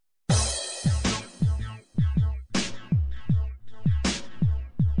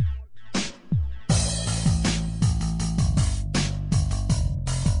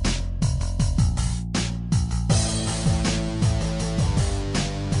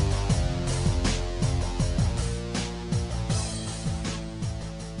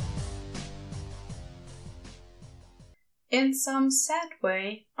In some sad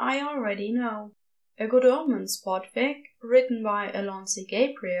way, I already know. A Good Omens Podfic, written by Alonso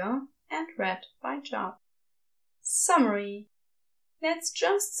Gabriel and read by Judd. Summary. Let's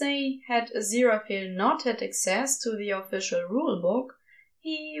just say, had Aziraphale not had access to the official rulebook,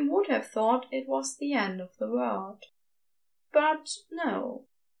 he would have thought it was the end of the world. But no.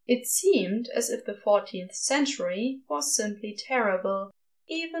 It seemed as if the 14th century was simply terrible,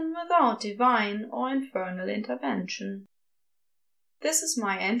 even without divine or infernal intervention. This is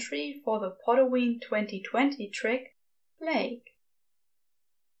my entry for the Podoween 2020 trick, Plague.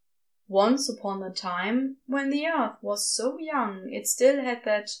 Once upon a time, when the earth was so young it still had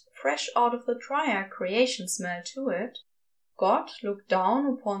that fresh out of the dryer creation smell to it, God looked down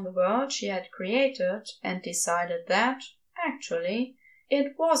upon the world she had created and decided that, actually,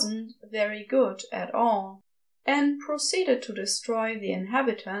 it wasn't very good at all, and proceeded to destroy the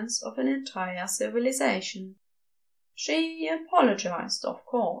inhabitants of an entire civilization. She apologized, of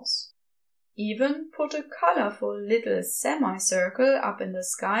course. Even put a colorful little semicircle up in the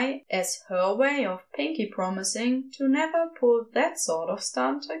sky as her way of pinky promising to never pull that sort of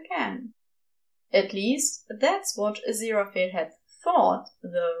stunt again. At least that's what Aziraphale had thought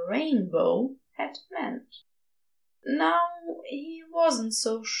the rainbow had meant. Now he wasn't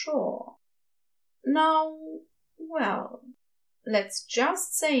so sure. Now, well, let's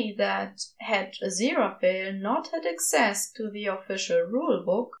just say that had Aziraphale not had access to the official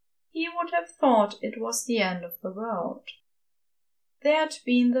rulebook, he would have thought it was the end of the world. There'd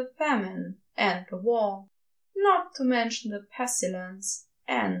been the famine and the war, not to mention the pestilence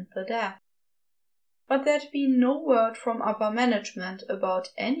and the death. But there'd been no word from upper management about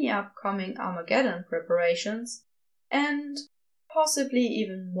any upcoming Armageddon preparations, and, possibly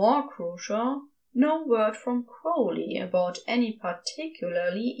even more crucial, no word from Crowley about any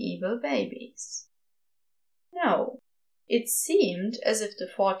particularly evil babies. No, it seemed as if the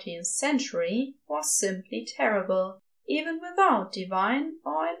 14th century was simply terrible, even without divine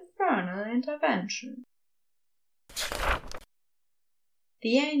or infernal intervention.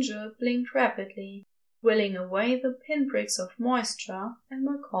 The angel blinked rapidly, willing away the pinpricks of moisture in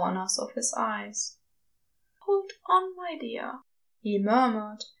the corners of his eyes. "Hold on, my dear," he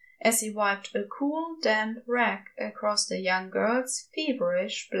murmured, as he wiped a cool, damp rag across the young girl's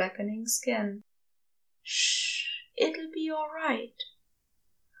feverish, blackening skin. "Shh, it'll be all right."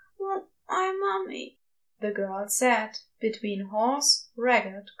 "Well, I'm Mummy," the girl said, between hoarse,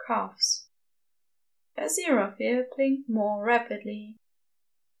 ragged coughs. Aziraphale blinked more rapidly.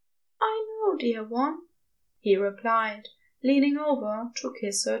 "I know, dear one," he replied, leaning over to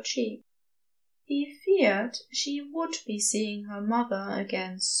kiss her cheek. He feared she would be seeing her mother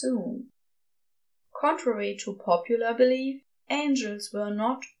again soon. Contrary to popular belief, angels were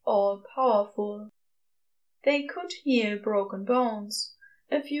not all-powerful. They could heal broken bones,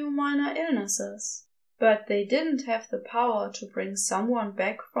 a few minor illnesses, but they didn't have the power to bring someone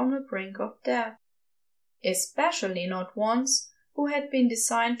back from the brink of death, especially not ones who had been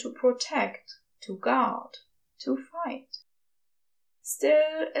designed to protect, to guard, to fight.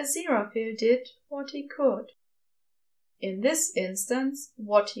 Still, Aziraphale did what he could. In this instance,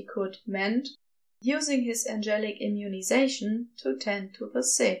 what he could meant using his angelic immunization to tend to the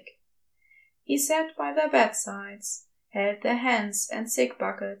sick. He sat by their bedsides, held their hands and sick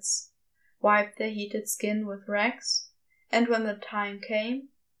buckets, wiped their heated skin with rags, and when the time came,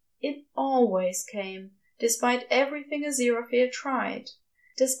 it always came, despite everything Aziraphale tried,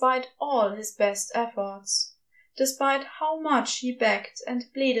 despite all his best efforts, despite how much he begged and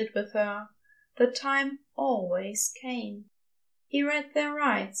pleaded with her, the time always came. He read their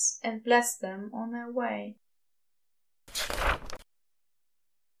rights and blessed them on their way.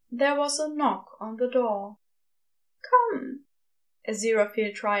 There was a knock on the door. "Come,"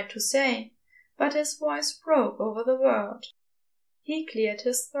 Aziraphale tried to say, but his voice broke over the word. He cleared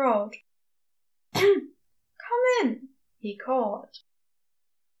his throat. "Come in," he called.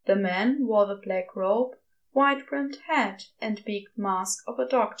 The man wore the black robe, white-brimmed hat and beaked mask of a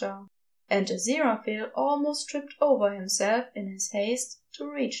doctor, and Aziraphale almost tripped over himself in his haste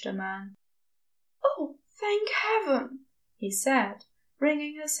to reach the man. "Oh, thank heaven," he said,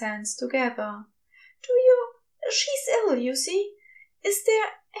 wringing his hands together. She's ill, you see. Is there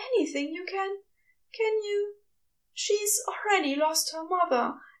anything you can you? She's already lost her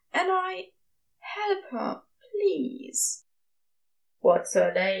mother, and help her, please." "What's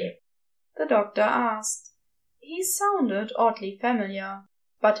her name?" the doctor asked. He sounded oddly familiar,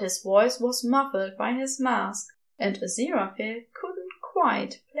 but his voice was muffled by his mask, and Aziraphale couldn't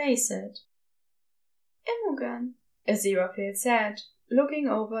quite place it. "Imogen," Aziraphale said, looking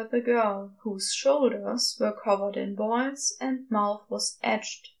over at the girl, whose shoulders were covered in boils and mouth was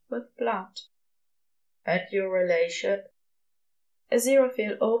edged with blood. "And your relation?"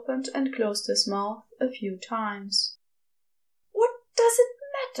 Aziraphale opened and closed his mouth a few times. "What does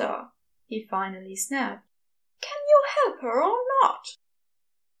it matter?" he finally snapped. "Can you help her or not?"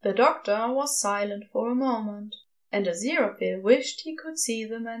 The doctor was silent for a moment, and Aziraphale wished he could see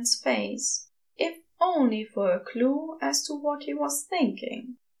the man's face, if only for a clue as to what he was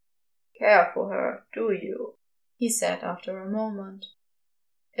thinking. "Care for her, do you?" he said after a moment.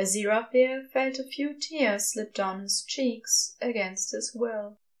 Aziraphale felt a few tears slip down his cheeks against his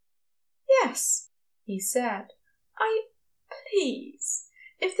will. "Yes," he said. Please,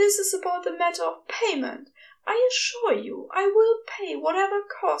 if this is about the matter of payment, I assure you I will pay whatever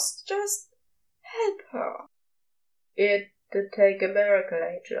cost. Just help her." "It'd take a miracle,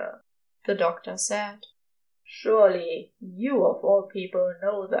 Angel," the doctor said. "Surely you of all people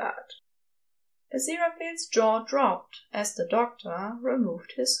know that." Aziraphale's jaw dropped as the doctor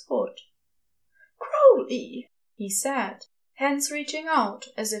removed his hood. "Crowley," he said, hands reaching out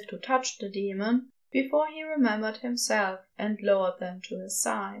as if to touch the demon before he remembered himself and lowered them to his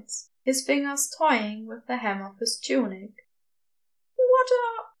sides, his fingers toying with the hem of his tunic.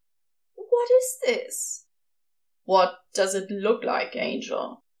 What is this?" "What does it look like,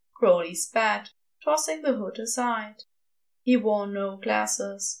 Angel?" Crowley spat, tossing the hood aside. He wore no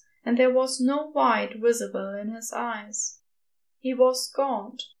glasses, and there was no white visible in his eyes. He was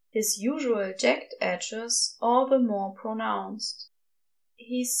gaunt, his usual jagged edges all the more pronounced.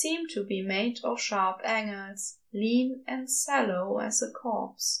 He seemed to be made of sharp angles, lean and sallow as a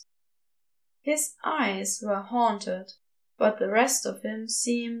corpse. His eyes were haunted, but the rest of him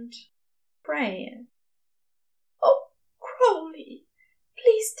seemed frail. "Oh, Crowley,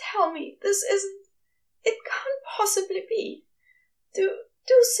 please tell me this isn't. It can't possibly be. Do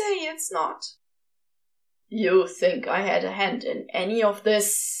say it's not." "You think I had a hand in any of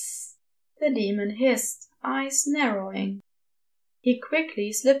this?" the demon hissed, eyes narrowing. He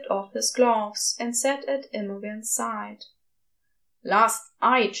quickly slipped off his gloves and sat at Imogen's side. "Last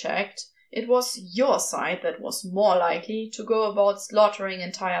I checked, it was your side that was more likely to go about slaughtering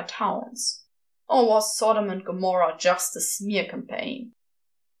entire towns. Or was Sodom and Gomorrah just a smear campaign?"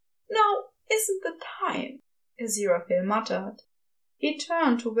 "Now isn't the time," Aziraphale muttered. He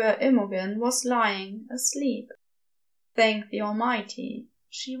turned to where Imogen was lying asleep. Thank the Almighty,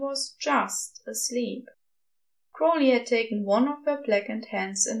 she was just asleep. Crowley had taken one of her blackened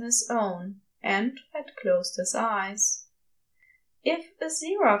hands in his own and had closed his eyes. If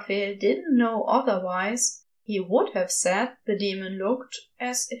Aziraphale didn't know otherwise, he would have said the demon looked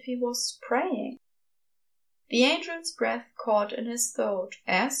as if he was praying. The angel's breath caught in his throat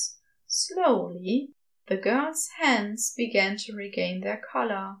as, slowly, the girl's hands began to regain their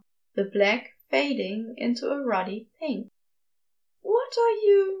color, the black fading into a ruddy pink. "What are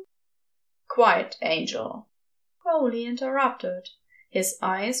you—" "Quiet, Angel," Crowley interrupted. His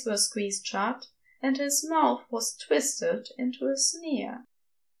eyes were squeezed shut, and his mouth was twisted into a sneer.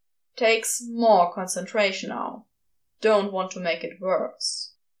 "Takes more concentration now. Don't want to make it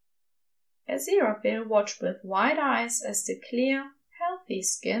worse." Aziraphale watched with wide eyes as the clear, healthy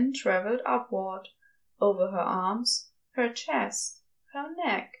skin traveled upward, over her arms, her chest, her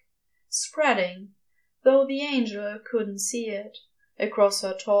neck, spreading, though the angel couldn't see it, across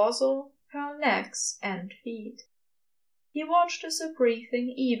her torso, her legs and feet. He watched as her breathing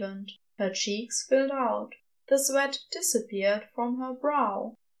evened, her cheeks filled out, the sweat disappeared from her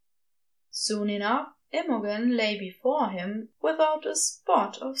brow. Soon enough Imogen lay before him without a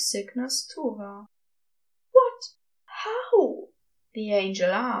spot of sickness to her. "What? How?" the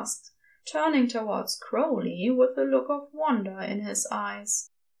angel asked, turning towards Crowley with a look of wonder in his eyes.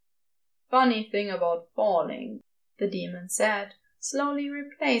 "Funny thing about falling," the demon said, slowly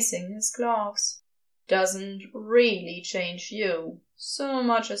replacing his gloves. "Doesn't really change you so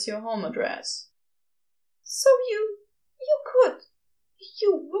much as your home address." "So you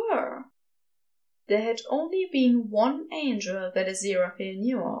were." There had only been one angel that Aziraphale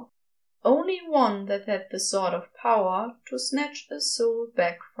knew of, only one that had the sort of power to snatch a soul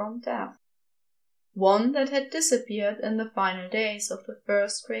back from death. One that had disappeared in the final days of the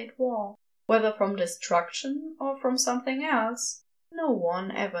First Great War, whether from destruction or from something else, no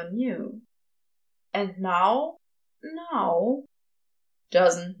one ever knew. And now,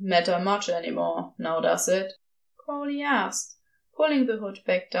 "Doesn't matter much anymore, now does it?" Crowley asked, pulling the hood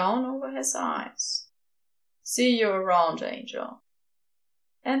back down over his eyes. "See you around, Angel."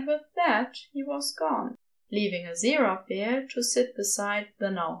 And with that he was gone, leaving Aziraphale to sit beside the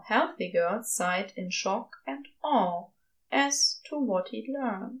now healthy girl's side in shock and awe as to what he'd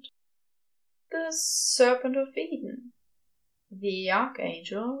learned. The Serpent of Eden, the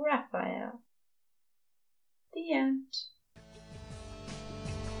Archangel Raphael. The end.